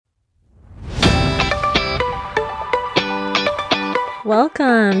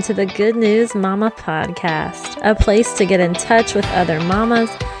Welcome to the Good News Mama podcast, a place to get in touch with other mamas,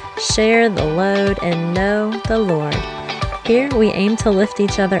 share the load, and know the Lord. Here we aim to lift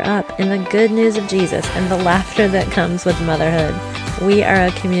each other up in the good news of Jesus and the laughter that comes with motherhood. We are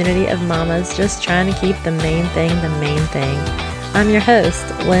a community of mamas just trying to keep the main thing the main thing. I'm your host,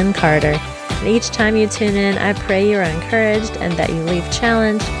 Lynn Carter, and each time you tune in, I pray you are encouraged and that you leave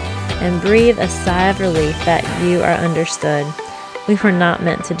challenged and breathe a sigh of relief that you are understood. We were not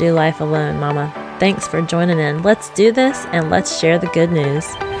meant to do life alone, Mama. Thanks for joining in. Let's do this and let's share the good news.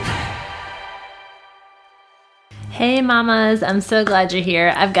 Hey, Mamas. I'm so glad you're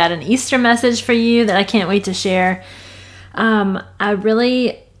here. I've got an Easter message for you that I can't wait to share. I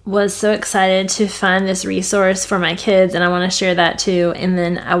really was so excited to find this resource for my kids, and I want to share that too. And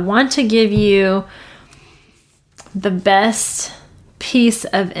then I want to give you the best piece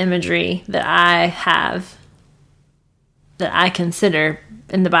of imagery that I have, that I consider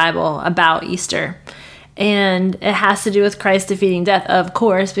in the Bible about Easter. And it has to do with Christ defeating death, of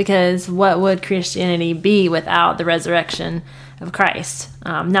course, because what would Christianity be without the resurrection of Christ?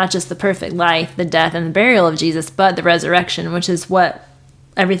 Not just the perfect life, the death, and the burial of Jesus, but the resurrection, which is what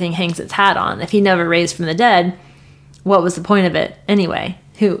everything hangs its hat on. If he never raised from the dead, what was the point of it anyway?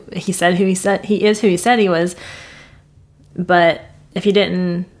 Who he said he is who he said he was. But if he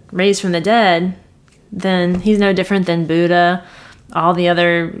didn't raise from the dead, then he's no different than Buddha, all the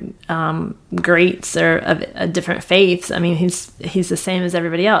other greats are of different faiths. I mean, he's the same as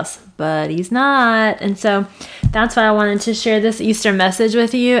everybody else, but he's not. And so that's why I wanted to share this Easter message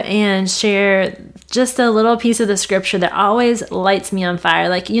with you and share just a little piece of the scripture that always lights me on fire.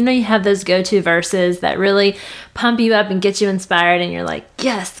 Like, you know, you have those go-to verses that really pump you up and get you inspired, and you're like,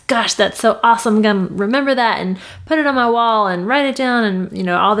 yes, gosh, that's so awesome. I'm going to remember that and put it on my wall and write it down and, you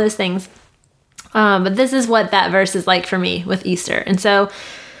know, all those things. But this is what that verse is like for me with Easter. And so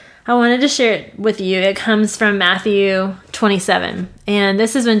I wanted to share it with you. It comes from Matthew 27. And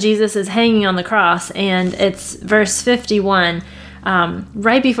this is when Jesus is hanging on the cross. And it's verse 51.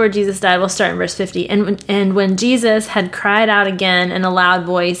 Right before Jesus died, we'll start in verse 50. And when Jesus had cried out again in a loud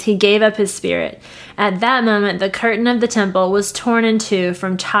voice, he gave up his spirit. At that moment, the curtain of the temple was torn in two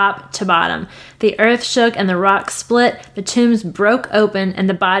from top to bottom. The earth shook and the rocks split. The tombs broke open, and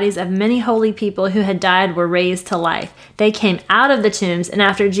the bodies of many holy people who had died were raised to life. They came out of the tombs, and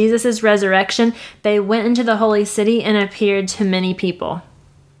after Jesus' resurrection, they went into the holy city and appeared to many people.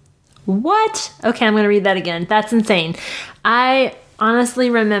 What? Okay, I'm going to read that again. That's insane. I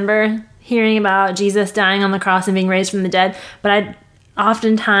honestly remember hearing about Jesus dying on the cross and being raised from the dead, but I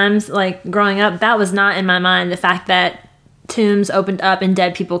oftentimes, like growing up, that was not in my mind, the fact that tombs opened up and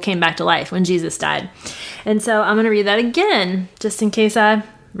dead people came back to life when Jesus died. And so I'm going to read that again, just in case I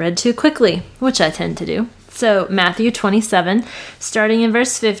read too quickly, which I tend to do. So Matthew 27, starting in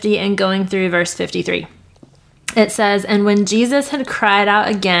verse 50 and going through verse 53. It says, "And when Jesus had cried out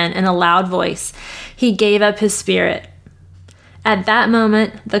again in a loud voice, he gave up his spirit. At that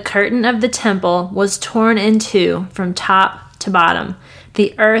moment, the curtain of the temple was torn in two from top to bottom.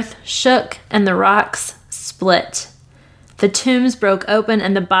 The earth shook and the rocks split. The tombs broke open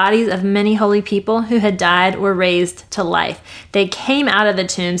and the bodies of many holy people who had died were raised to life. They came out of the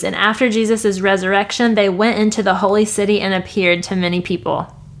tombs, and after Jesus' resurrection, they went into the holy city and appeared to many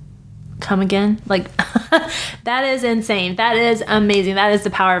people." Come again? Like, that is insane. That is amazing. That is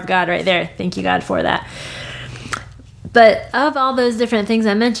the power of God right there. Thank you, God, for that. But of all those different things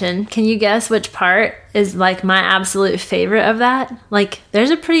I mentioned, can you guess which part is like my absolute favorite of that? Like, there's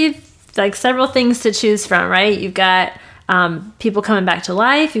a pretty, like, several things to choose from, right? You've got people coming back to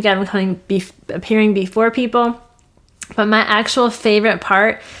life. You've got them appearing before people. But my actual favorite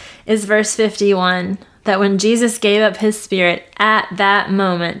part is verse 51, that when Jesus gave up his spirit, at that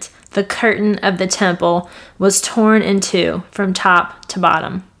moment, the curtain of the temple was torn in two from top to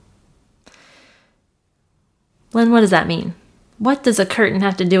bottom. Lynn, what does that mean? What does a curtain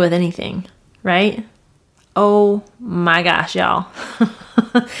have to do with anything, right? Oh my gosh, y'all.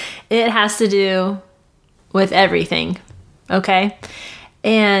 It has to do with everything, okay?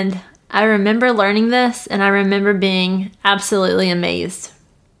 And I remember learning this, and I remember being absolutely amazed.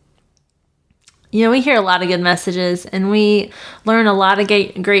 You know, we hear a lot of good messages, and we learn a lot of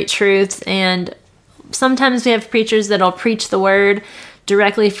great truths, and sometimes we have preachers that'll preach the word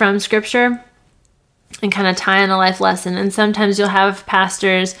directly from Scripture and kind of tie in a life lesson. And sometimes you'll have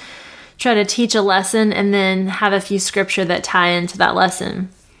pastors try to teach a lesson and then have a few scripture that tie into that lesson.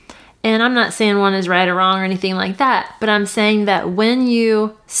 And I'm not saying one is right or wrong or anything like that, but I'm saying that when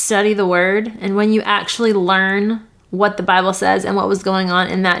you study the word and when you actually learn what the Bible says and what was going on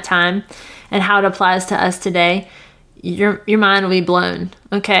in that time and how it applies to us today, your mind will be blown,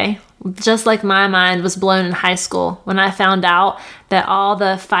 okay? Just like my mind was blown in high school when I found out that all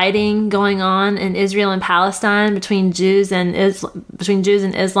the fighting going on in Israel and Palestine between Jews and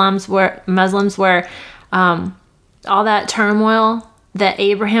Muslims were all that turmoil, that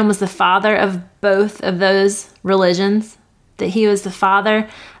Abraham was the father of both of those religions, that he was the father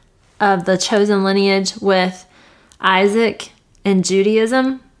of the chosen lineage with Isaac and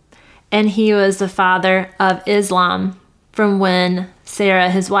Judaism, and he was the father of Islam from when Sarah,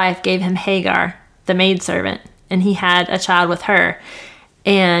 his wife, gave him Hagar, the maidservant, and he had a child with her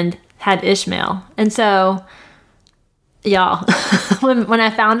and had Ishmael. And so, y'all, when I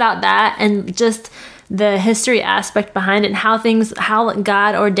found out that, and just the history aspect behind it, and how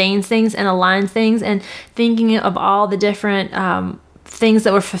God ordains things and aligns things, and thinking of all the different things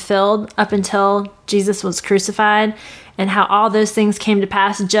that were fulfilled up until Jesus was crucified, and how all those things came to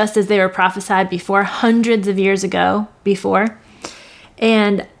pass just as they were prophesied before, hundreds of years ago before.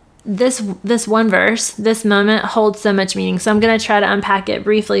 And this one verse, this moment, holds so much meaning. So I'm going to try to unpack it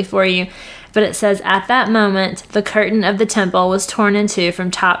briefly for you. But it says, at that moment, the curtain of the temple was torn in two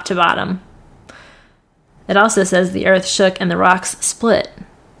from top to bottom. It also says the earth shook and the rocks split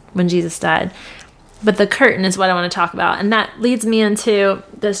when Jesus died. But the curtain is what I want to talk about. And that leads me into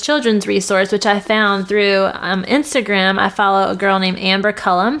this children's resource, which I found through Instagram. I follow a girl named Amber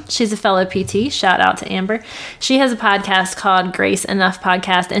Cullum. She's a fellow PT. Shout out to Amber. She has a podcast called Grace Enough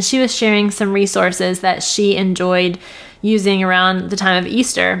Podcast, and she was sharing some resources that she enjoyed using around the time of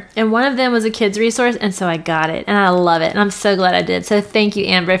Easter. And one of them was a kid's resource, and so I got it, and I love it, and I'm so glad I did. So thank you,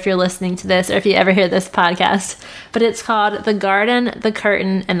 Amber, if you're listening to this, or if you ever hear this podcast. But it's called The Garden, the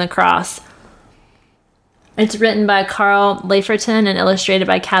Curtain, and the Cross. It's written by Carl Laferton and illustrated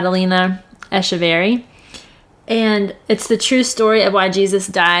by Catalina Echeverry. And it's the true story of why Jesus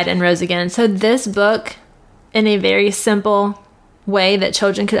died and rose again. So this book, in a very simple way that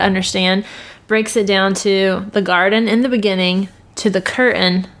children could understand, breaks it down to the garden in the beginning, to the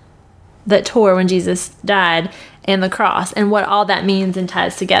curtain that tore when Jesus died, and the cross, and what all that means and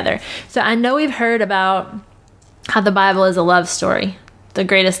ties together. So I know we've heard about how the Bible is a love story, the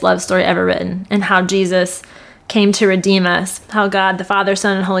greatest love story ever written, and how Jesus came to redeem us, how God, the Father,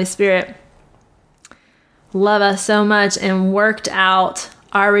 Son, and Holy Spirit love us so much and worked out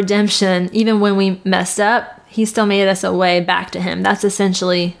our redemption. Even when we messed up, he still made us a way back to him. That's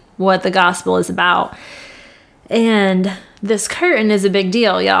essentially what the gospel is about. And this curtain is a big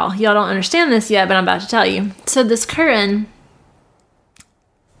deal, y'all. Y'all don't understand this yet, but I'm about to tell you. So this curtain,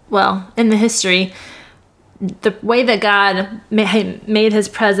 well, in the history, the way that God made his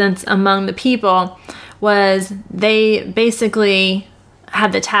presence among the people was they basically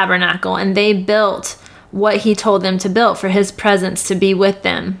had the tabernacle, and they built what he told them to build for his presence to be with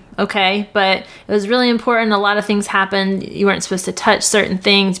them. Okay. But it was really important. A lot of things happened. You weren't supposed to touch certain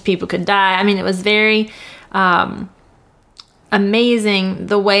things. People could die. I mean, it was very amazing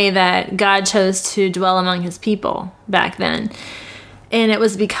the way that God chose to dwell among his people back then. And it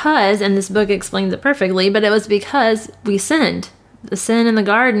was because, and this book explains it perfectly, but it was because we sinned. The sin in the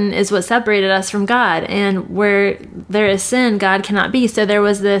garden is what separated us from God. And where there is sin, God cannot be. So there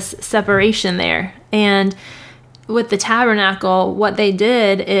was this separation there. And with the tabernacle, what they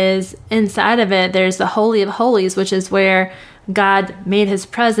did is inside of it, there's the Holy of Holies, which is where God made his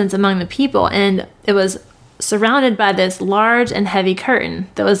presence among the people. And it was surrounded by this large and heavy curtain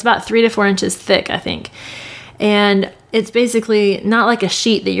that was about 3 to 4 inches thick, I think. And it's basically not like a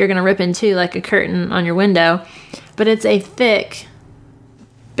sheet that you're going to rip into like a curtain on your window, but it's a thick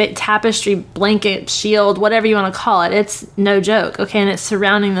tapestry, blanket, shield, whatever you want to call it. It's no joke, okay? And it's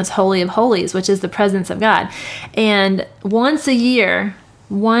surrounding this Holy of Holies, which is the presence of God. And once a year,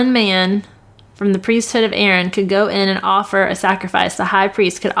 one man from the priesthood of Aaron could go in and offer a sacrifice. The high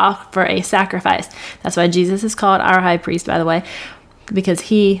priest could offer a sacrifice. That's why Jesus is called our high priest, by the way, because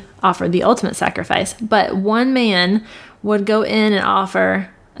he offered the ultimate sacrifice. But one man would go in and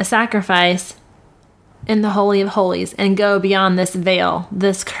offer a sacrifice in the Holy of Holies and go beyond this veil,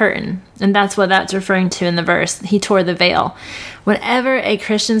 this curtain. And that's what that's referring to in the verse. He tore the veil. Whenever a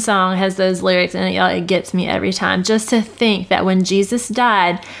Christian song has those lyrics in it, y'all, it gets me every time. Just to think that when Jesus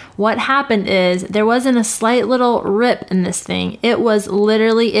died, what happened is there wasn't a slight little rip in this thing. It was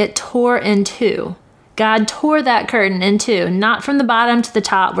literally, it tore in two. God tore that curtain in two, not from the bottom to the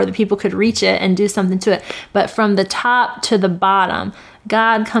top where the people could reach it and do something to it, but from the top to the bottom.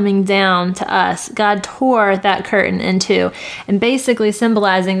 God coming down to us. God tore that curtain in two, and basically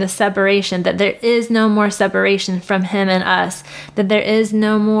symbolizing the separation, that there is no more separation from him and us, that there is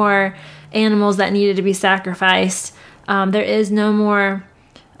no more animals that needed to be sacrificed. There is no more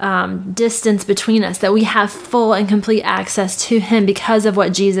distance between us, that we have full and complete access to him because of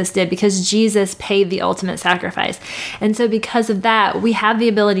what Jesus did, because Jesus paid the ultimate sacrifice. And so because of that, we have the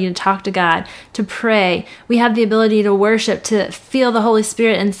ability to talk to God, to pray. We have the ability to worship, to feel the Holy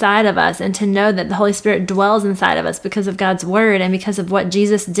Spirit inside of us, and to know that the Holy Spirit dwells inside of us because of God's word and because of what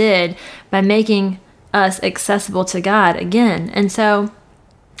Jesus did by making us accessible to God again. And so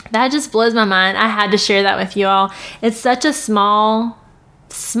that just blows my mind. I had to share that with you all. It's such a small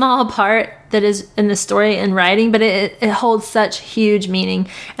part that is in the story and writing, but it holds such huge meaning,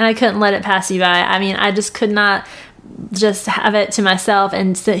 and I couldn't let it pass you by. I mean, I just could not just have it to myself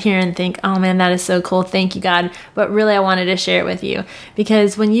and sit here and think, oh man, that is so cool. Thank you, God. But really, I wanted to share it with you,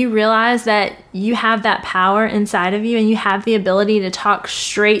 because when you realize that you have that power inside of you and you have the ability to talk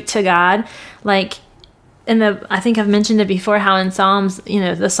straight to God, like I think I've mentioned it before, how in Psalms,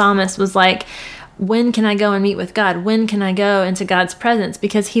 the psalmist was like, when can I go and meet with God? When can I go into God's presence?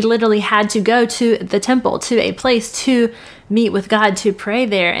 Because he literally had to go to the temple, to a place to meet with God, to pray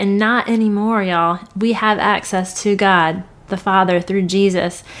there. And not anymore, y'all. We have access to God the Father through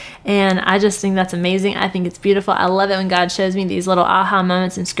Jesus. And I just think that's amazing. I think it's beautiful. I love it when God shows me these little aha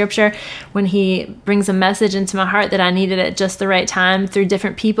moments in scripture, when he brings a message into my heart that I needed at just the right time through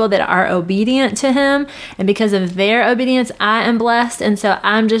different people that are obedient to him. And because of their obedience, I am blessed. And so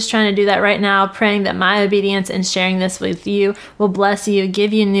I'm just trying to do that right now, praying that my obedience and sharing this with you will bless you,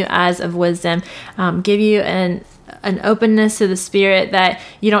 give you new eyes of wisdom, give you an openness to the Spirit that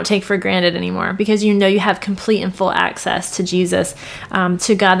you don't take for granted anymore, because you know you have complete and full access to Jesus,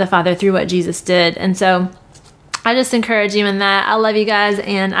 to God the Father through what Jesus did. And so I just encourage you in that. I love you guys,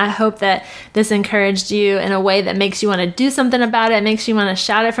 and I hope that this encouraged you in a way that makes you want to do something about it, makes you want to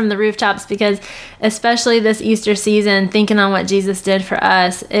shout it from the rooftops, because especially this Easter season, thinking on what Jesus did for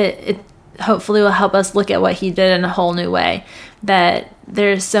us, it hopefully will help us look at what he did in a whole new way, that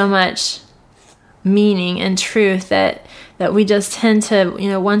there's so much meaning and truth that we just tend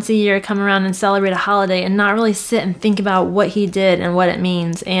to, once a year come around and celebrate a holiday and not really sit and think about what he did and what it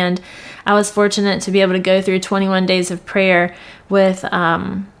means. And I was fortunate to be able to go through 21 days of prayer with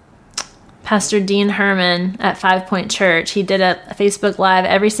Pastor Dean Herman at 5 Point Church. He did a Facebook Live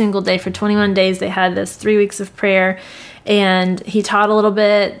every single day for 21 days. They had this 3 weeks of prayer, and he taught a little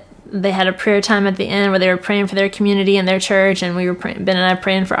bit. They had a prayer time at the end where they were praying for their community and their church, and we were Ben and I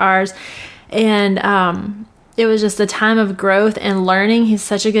praying for ours. And it was just a time of growth and learning. He's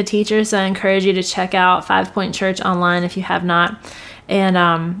such a good teacher, so I encourage you to check out 5 Point Church online if you have not.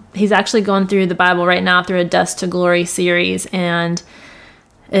 And he's actually going through the Bible right now through a Dust to Glory series, and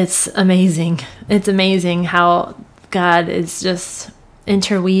it's amazing. It's amazing how God is just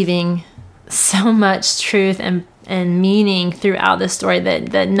interweaving so much truth and meaning throughout the story,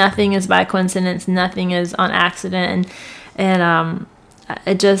 that nothing is by coincidence, nothing is on accident, and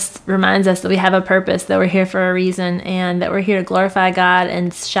it just reminds us that we have a purpose, that we're here for a reason, and that we're here to glorify God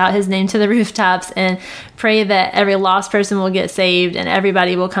and shout his name to the rooftops and pray that every lost person will get saved and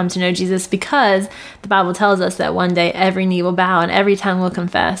everybody will come to know Jesus, because the Bible tells us that one day every knee will bow and every tongue will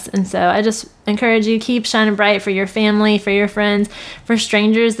confess. And so I just encourage you, keep shining bright for your family, for your friends, for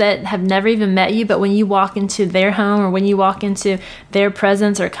strangers that have never even met you, but when you walk into their home or when you walk into their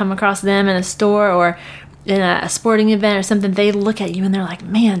presence or come across them in a store or in a sporting event or something, they look at you and they're like,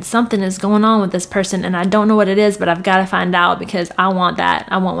 man, something is going on with this person, and I don't know what it is, but I've got to find out, because I want that.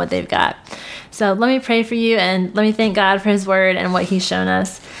 I want what they've got. So let me pray for you, and let me thank God for his word and what he's shown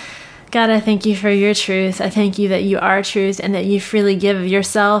us. God, I thank you for your truth. I thank you that you are truth, and that you freely give of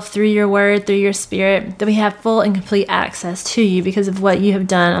yourself through your word, through your Spirit, that we have full and complete access to you because of what you have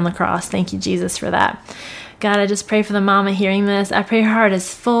done on the cross. Thank you, Jesus, for that. God, I just pray for the mama hearing this. I pray her heart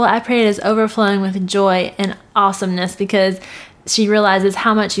is full. I pray it is overflowing with joy and awesomeness, because she realizes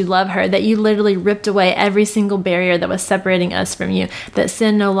how much you love her, that you literally ripped away every single barrier that was separating us from you, that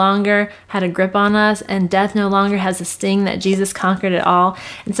sin no longer had a grip on us and death no longer has a sting, that Jesus conquered it all.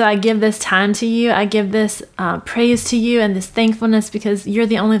 And so I give this time to you. I give this praise to you and this thankfulness, because you're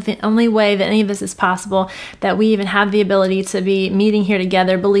the only way that any of this is possible, that we even have the ability to be meeting here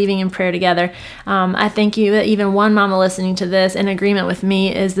together, believing in prayer together. I thank you that even one mama listening to this in agreement with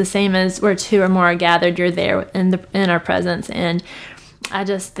me is the same as where two or more are gathered, you're there in our presence. And I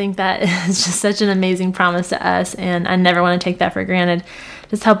just think that is just such an amazing promise to us, and I never want to take that for granted.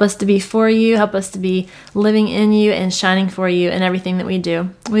 Just help us to be for you, help us to be living in you and shining for you in everything that we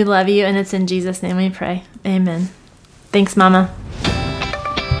do. We love you, and it's in Jesus' name we pray. Amen. Thanks, Mama.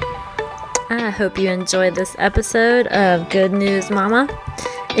 I hope you enjoyed this episode of Good News Mama.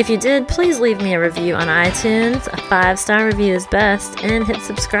 If you did, please leave me a review on iTunes. A 5-star review is best, and hit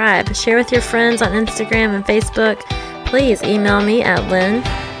subscribe. Share with your friends on Instagram and Facebook. Please email me at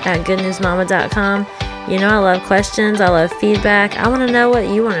at goodnewsmama.com. You know I love questions. I love feedback. I want to know what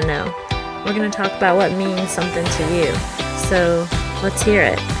you want to know. We're going to talk about what means something to you. So let's hear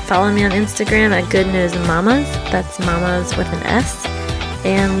it. Follow me on Instagram at Good News Mamas. That's mamas with an S.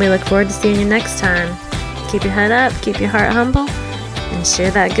 And we look forward to seeing you next time. Keep your head up, keep your heart humble, and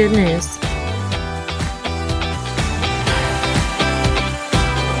share that good news.